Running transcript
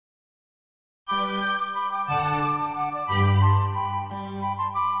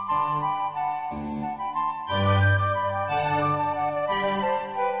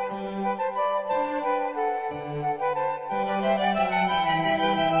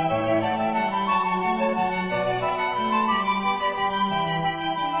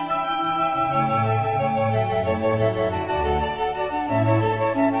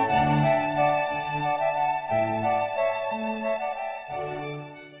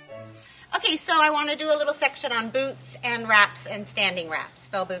Okay, so I want to do a little section on boots and wraps and standing wraps,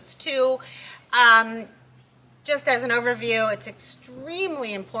 bell boots too. Just as an overview, it's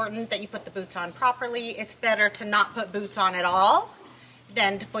extremely important that you put the boots on properly. It's better to not put boots on at all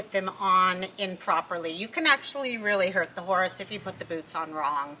than to put them on improperly. You can actually really hurt the horse if you put the boots on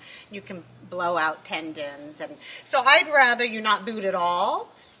wrong. You can blow out tendons. And so I'd rather you not boot at all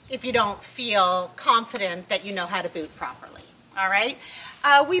if you don't feel confident that you know how to boot properly. All right?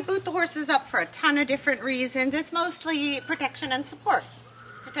 We boot the horses up for a ton of different reasons. It's mostly protection and support.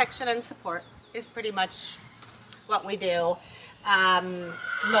 Protection and support is pretty much what we do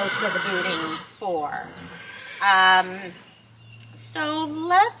most of the booting for. So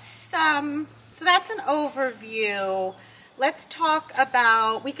that's an overview. Let's talk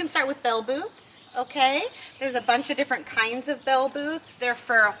about, we can start with bell boots, okay? There's a bunch of different kinds of bell boots. They're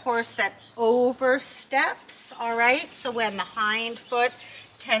for a horse that oversteps, all right? So when the hind foot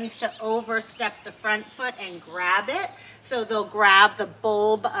tends to overstep the front foot and grab it, so they'll grab the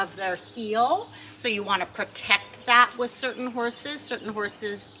bulb of their heel. So you want to protect that with certain horses. Certain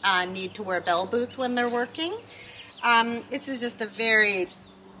horses need to wear bell boots when they're working. This is just a very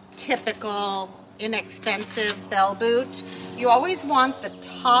typical, inexpensive bell boot. You always want the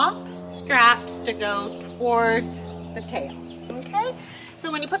top straps to go towards the tail, okay?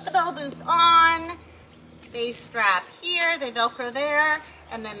 So when you put the bell boots on, they strap here, they Velcro there,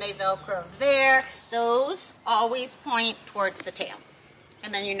 and then they Velcro there. Those always point towards the tail.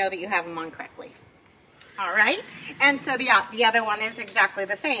 And then you know that you have them on correctly. All right? And so the other one is exactly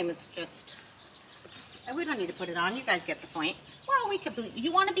the same. It's just, we don't need to put it on. You guys get the point. Well, we could boot.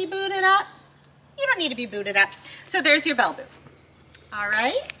 You want to be booted up? You don't need to be booted up. So there's your bell boot. All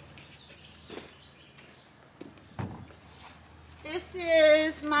right? This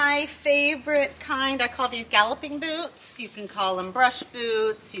is my favorite kind. I call these galloping boots. You can call them brush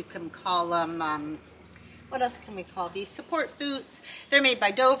boots. You can call them, what else can we call these? Support boots. They're made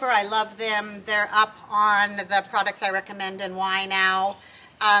by Dover. I love them. They're up on the products I recommend and why now.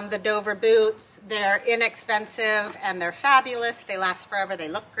 The Dover boots, they're inexpensive and they're fabulous. They last forever. They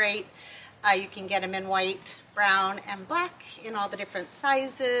look great. You can get them in white, brown, and black in all the different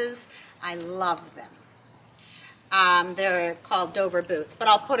sizes. I love them. They're called Dover boots, but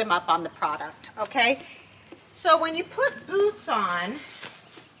I'll put them up on the product, okay? So when you put boots on,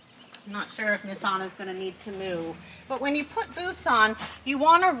 I'm not sure if Miss Anna's going to need to move, but when you put boots on, you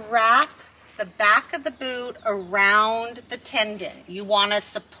want to wrap the back of the boot around the tendon. You want to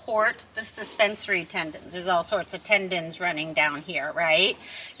support the suspensory tendons. There's all sorts of tendons running down here, right?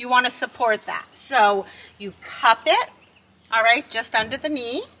 You want to support that. So you cup it, all right, just under the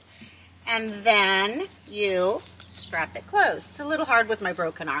knee, and then you strap it closed. It's a little hard with my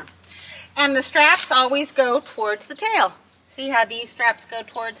broken arm. And the straps always go towards the tail. See how these straps go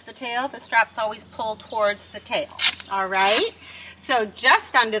towards the tail? The straps always pull towards the tail, all right? So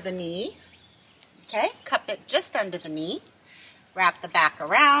just under the knee, okay, cup it just under the knee, wrap the back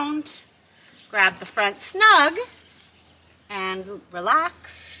around, grab the front snug, and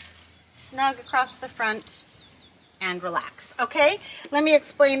relax, snug across the front, and relax, okay? Let me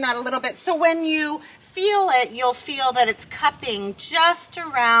explain that a little bit. So when you feel it, you'll feel that it's cupping just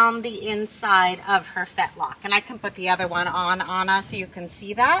around the inside of her fetlock. And I can put the other one on Anna so you can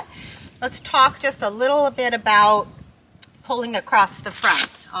see that. Let's talk just a little bit about pulling across the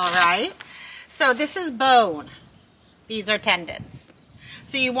front, all right? So this is bone. These are tendons.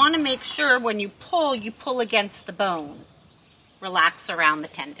 So you want to make sure when you pull against the bone. Relax around the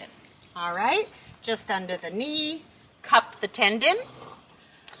tendon, all right? Just under the knee, cup the tendon.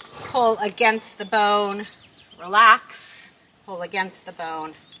 Pull against the bone, relax, pull against the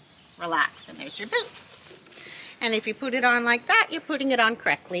bone, relax, and there's your boot. And if you put it on like that, you're putting it on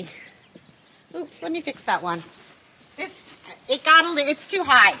correctly. Oops, let me fix that one. It's too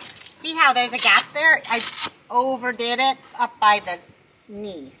high. See how there's a gap there? I overdid it up by the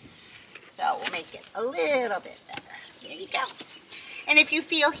knee. So we'll make it a little bit better. There you go. And if you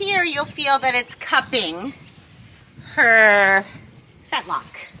feel here, you'll feel that it's cupping her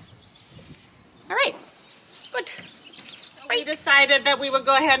fetlock. All right, good. We decided that we would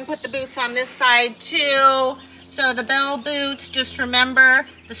go ahead and put the boots on this side too. So the bell boots, just remember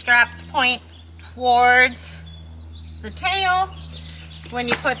the straps point towards the tail. When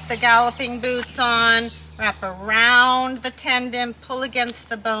you put the galloping boots on, wrap around the tendon, pull against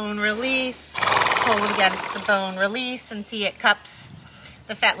the bone, release, pull against the bone, release, and see it cups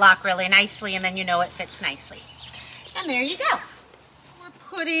the fetlock really nicely, and then you know it fits nicely. And there you go. We're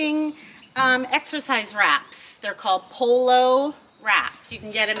putting exercise wraps. They're called polo wraps. You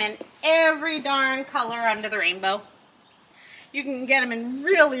can get them in every darn color under the rainbow. You can get them in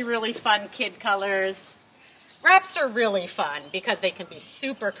really, really fun kid colors. Wraps are really fun because they can be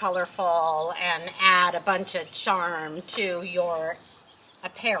super colorful and add a bunch of charm to your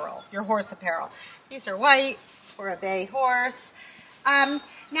apparel, your horse apparel. These are white for a bay horse.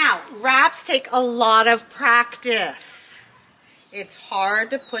 Now, wraps take a lot of practice. It's hard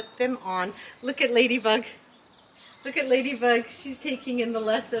to put them on. Look at Ladybug. Look at Ladybug. She's taking in the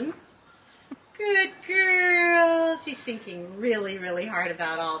lesson. Good girl. She's thinking really, really hard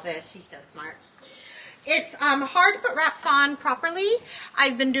about all this. She's so smart. It's hard to put wraps on properly.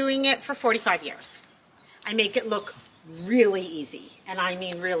 I've been doing it for 45 years. I make it look really easy, and I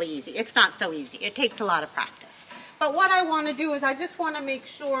mean really easy. It's not so easy. It takes a lot of practice. But what I want to do is I just want to make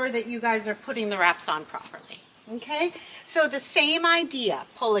sure that you guys are putting the wraps on properly. Okay? So the same idea.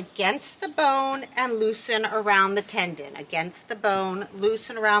 Pull against the bone and loosen around the tendon. Against the bone,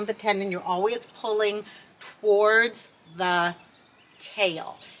 loosen around the tendon. You're always pulling towards the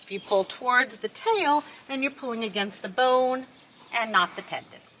tail. If you pull towards the tail, then you're pulling against the bone and not the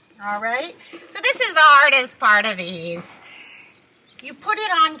tendon. All right? So this is the hardest part of these. You put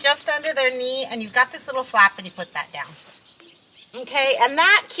it on just under their knee, and you've got this little flap, and you put that down. Okay? And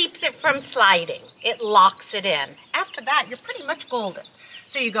that keeps it from sliding. It locks it in. After that, you're pretty much golden.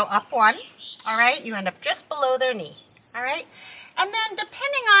 So you go up one, all right? You end up just below their knee, all right? And then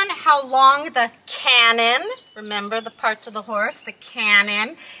depending on how long the cannon, remember the parts of the horse, the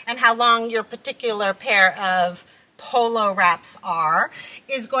cannon, and how long your particular pair of polo wraps are,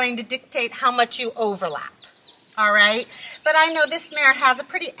 is going to dictate how much you overlap. All right, but I know this mare has a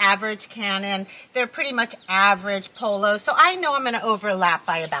pretty average cannon. They're pretty much average polo, so I know I'm going to overlap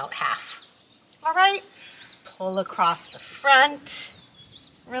by about half. All right, pull across the front,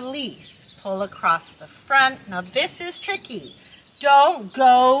 release, pull across the front. Now this is tricky. Don't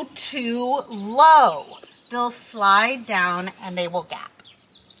go too low. They'll slide down and they will gap.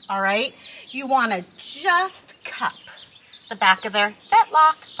 All right, you want to just cup the back of their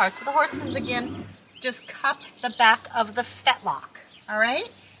fetlock, parts of the horses again. Just cup the back of the fetlock, all right?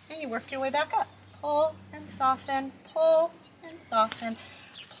 And you work your way back up. Pull and soften, pull and soften,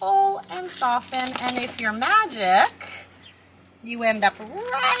 pull and soften. And if you're magic, you end up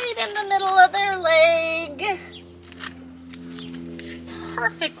right in the middle of their leg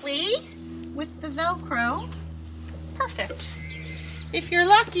perfectly with the Velcro. Perfect. If you're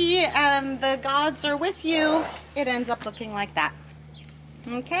lucky and the gods are with you, it ends up looking like that.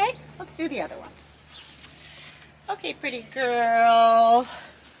 Okay, let's do the other one. Okay, pretty girl.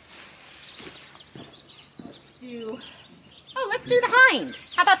 Let's do the hind.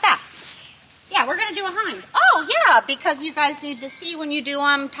 How about that? Yeah, we're going to do a hind. Oh, yeah, because you guys need to see when you do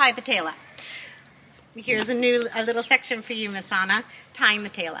them, tie the tail up. Here's a little section for you, Miss Anna. Tying the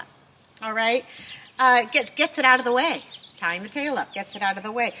tail up. All right? Gets it out of the way. Tying the tail up gets it out of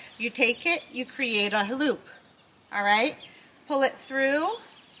the way. You take it, you create a loop. All right? Pull it through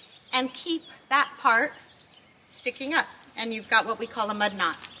and keep that part sticking up, and you've got what we call a mud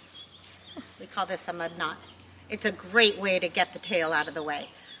knot. We call this a mud knot. It's a great way to get the tail out of the way.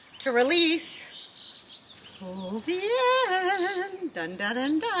 To release, pull the end, done, done,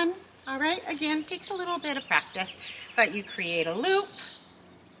 and done. All right, again, takes a little bit of practice, but you create a loop,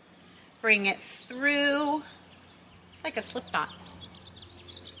 bring it through. It's like a slip knot.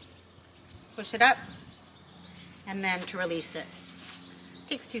 Push it up, and then to release it.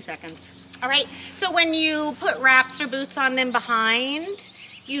 Takes 2 seconds. All right, so when you put wraps or boots on them behind,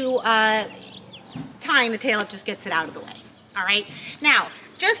 you tying the tail, it just gets it out of the way. All right, now,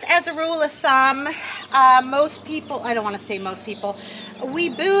 just as a rule of thumb, most people, I don't want to say most people, we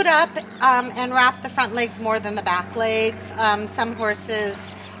boot up and wrap the front legs more than the back legs. Some horses,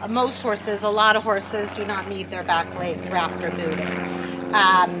 most horses, a lot of horses do not need their back legs wrapped or booted.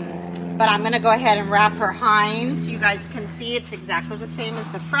 But I'm going to go ahead and wrap her hind so you guys can see it's exactly the same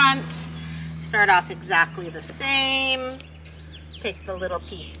as the front. Start off exactly the same. Take the little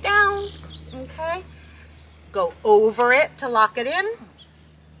piece down, okay? Go over it to lock it in.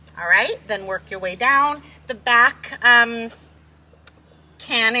 All right, then work your way down. The back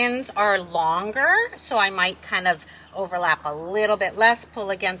cannons are longer, so I might kind of overlap a little bit less.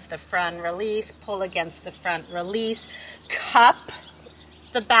 Pull against the front, release, pull against the front, release. Cup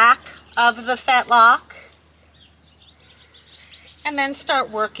the back of the fetlock. And then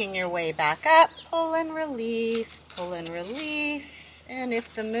start working your way back up. Pull and release, pull and release. And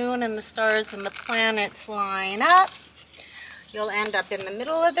if the moon and the stars and the planets line up, you'll end up in the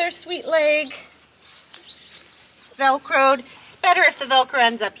middle of their sweet leg, Velcroed. It's better if the Velcro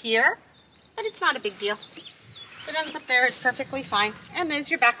ends up here, but it's not a big deal. If it ends up there, it's perfectly fine. And there's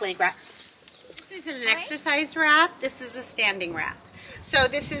your back leg wrap. This isn't an exercise wrap. This is a standing wrap. So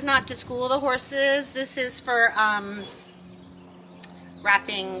this is not to school the horses. This is for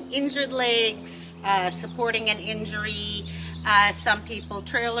wrapping injured legs, supporting an injury. Some people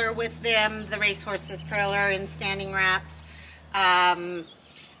trailer with them, the racehorses trailer in standing wraps. A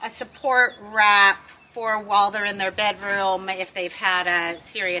support wrap for while they're in their bedroom if they've had a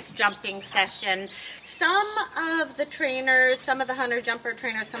serious jumping session. Some of the trainers, some of the hunter jumper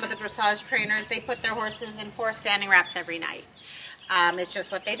trainers, some of the dressage trainers, they put their horses in 4 standing wraps every night. It's just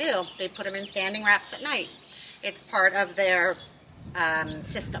what they do. They put them in standing wraps at night. It's part of their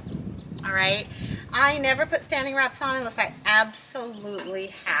system. All right. I never put standing wraps on unless I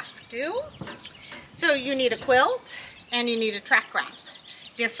absolutely have to. So you need a quilt and you need a track wrap.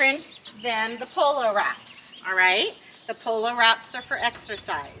 Different than the polo wraps. All right. The polo wraps are for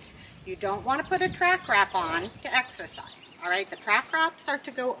exercise. You don't want to put a track wrap on to exercise. All right. The track wraps are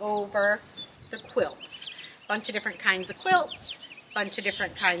to go over the quilts. Bunch of different kinds of quilts, bunch of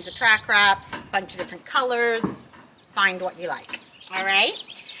different kinds of track wraps, bunch of different colors. Find what you like. All right.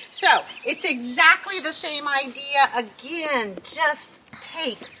 So it's exactly the same idea. Again, just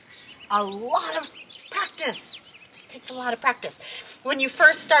takes a lot of practice. Just takes a lot of practice. When you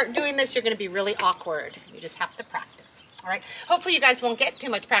first start doing this, you're going to be really awkward. You just have to practice. All right. Hopefully you guys won't get too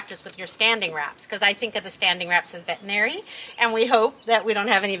much practice with your standing wraps, because I think of the standing wraps as veterinary, and we hope that we don't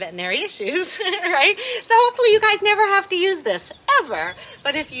have any veterinary issues, right? So hopefully you guys never have to use this ever.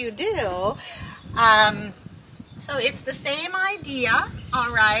 But if you do, so it's the same idea,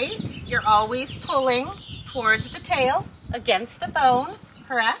 all right? You're always pulling towards the tail against the bone,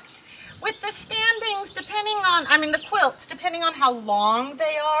 correct? With the standings, depending on, the quilts, depending on how long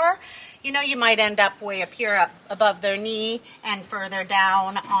they are, you know, you might end up way up here, up above their knee, and further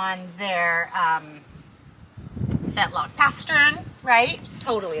down on their fetlock pastern, right?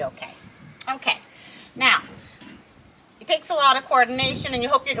 Totally okay. Okay, now, it takes a lot of coordination, and you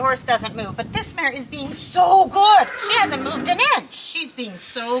hope your horse doesn't move. But this mare is being so good. She hasn't moved an inch. She's being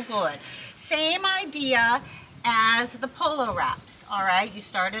so good. Same idea as the polo wraps, all right? You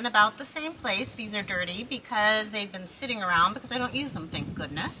start in about the same place. These are dirty because they've been sitting around because I don't use them, thank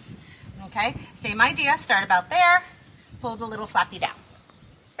goodness. Okay, same idea. Start about there. Pull the little flappy down.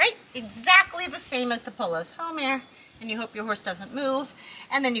 Right? Exactly the same as the polos. Home mare. And you hope your horse doesn't move.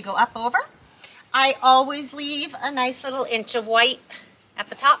 And then you go up over. I always leave a nice little inch of white at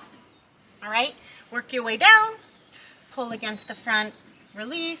the top. All right? Work your way down. Pull against the front,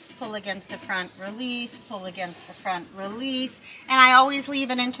 release. Pull against the front, release. Pull against the front, release. And I always leave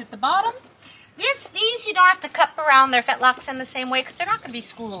an inch at the bottom. These you don't have to cup around their fetlocks in the same way because they're not going to be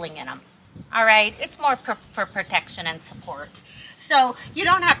schooling in them. All right? It's more for protection and support. So you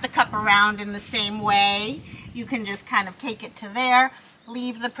don't have to cup around in the same way. You can just kind of take it to there.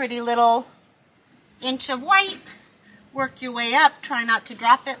 Leave the pretty little inch of white. Work your way up. Try not to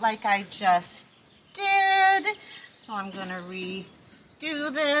drop it like I just did. So I'm going to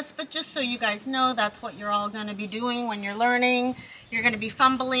redo this. But just so you guys know, that's what you're all going to be doing when you're learning. You're going to be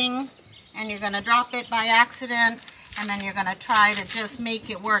fumbling. And you're going to drop it by accident, and then you're going to try to just make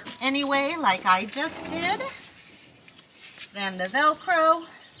it work anyway, like I just did. Then the Velcro,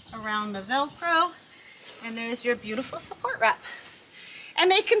 around the Velcro, and there's your beautiful support wrap.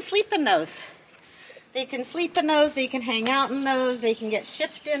 And they can sleep in those. They can sleep in those, they can hang out in those, they can get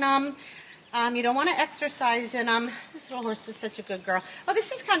shipped in them. You don't want to exercise in them. This little horse is such a good girl. Oh,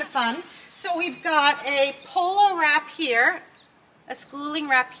 this is kind of fun. So we've got a polo wrap here, a schooling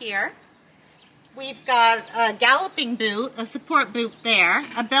wrap here. We've got a galloping boot, a support boot there,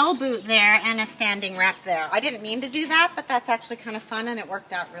 a bell boot there, and a standing wrap there. I didn't mean to do that, but that's actually kind of fun, and it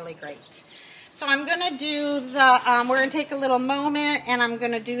worked out really great. So I'm going to do the, we're going to take a little moment, and I'm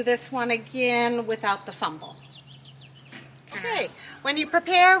going to do this one again without the fumble. Okay, when you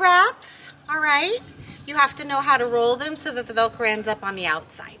prepare wraps, all right, you have to know how to roll them so that the Velcro ends up on the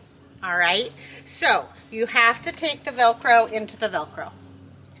outside, all right? So you have to take the Velcro into the Velcro.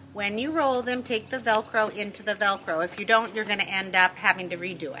 When you roll them, take the Velcro into the Velcro. If you don't, you're going to end up having to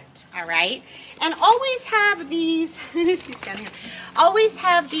redo it, all right? And always have these, she's down here, always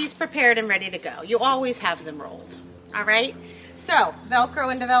have these prepared and ready to go. You always have them rolled, all right? So, Velcro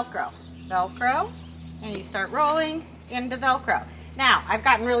into Velcro, Velcro, and you start rolling into Velcro. Now, I've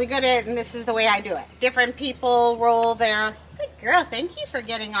gotten really good at it, and this is the way I do it. Different people roll their, good girl, thank you for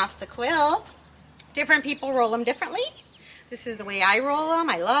getting off the quilt. Different people roll them differently. This is the way I roll them.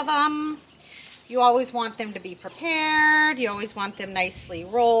 I love them. You always want them to be prepared. You always want them nicely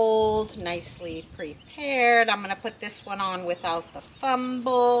rolled, nicely prepared. I'm going to put this one on without the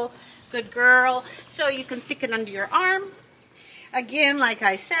fumble. Good girl. So you can stick it under your arm. Again, like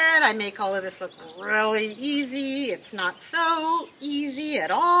I said, I make all of this look really easy. It's not so easy at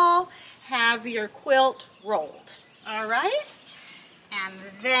all. Have your quilt rolled, all right? And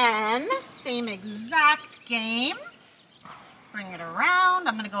then, same exact game. Bring it around.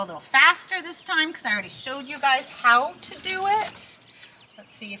 I'm going to go a little faster this time because I already showed you guys how to do it.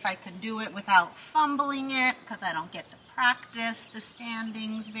 Let's see if I can do it without fumbling it because I don't get to practice the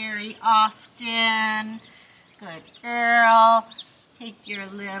standings very often. Good girl. Take your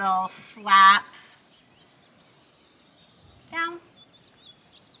little flap down,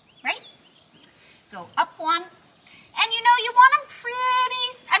 right? Go up one. And you know, you want them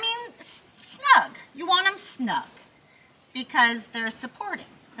snug. You want them snug because they're supporting,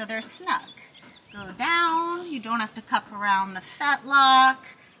 so they're snug. Go down. You don't have to cup around the fetlock.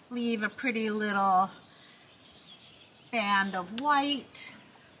 Leave a pretty little band of white.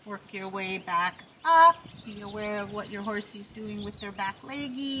 Work your way back up. Be aware of what your horsey's doing with their back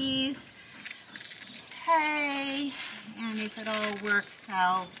leggies. Okay, and if it all works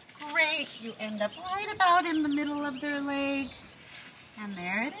out great, you end up right about in the middle of their leg. And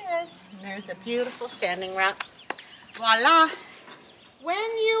there it is. And there's a beautiful standing wrap. Voila. When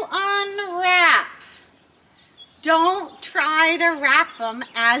you unwrap, don't try to wrap them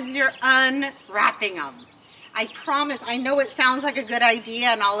as you're unwrapping them. I promise, I know it sounds like a good idea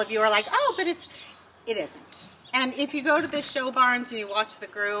and all of you are like, oh, but it isn't. And if you go to the show barns and you watch the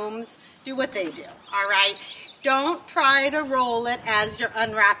grooms, do what they do, all right? Don't try to roll it as you're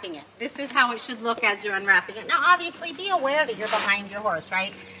unwrapping it. This is how it should look as you're unwrapping it. Now, obviously, be aware that you're behind your horse,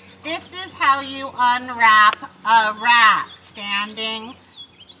 right? This is how you unwrap a wrap. Standing,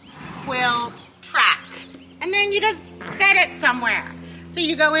 quilt, track. And then you just set it somewhere. So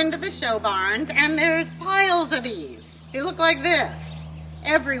you go into the show barns and there's piles of these. They look like this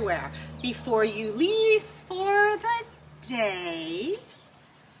everywhere. Before you leave for the day,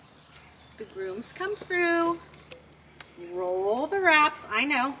 the grooms come through, roll the wraps. I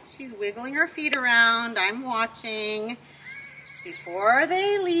know, she's wiggling her feet around. I'm watching. Before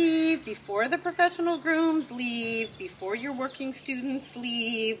they leave, before the professional grooms leave, before your working students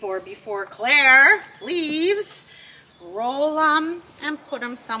leave, or before Claire leaves, roll them and put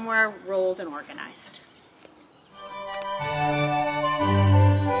them somewhere rolled and organized.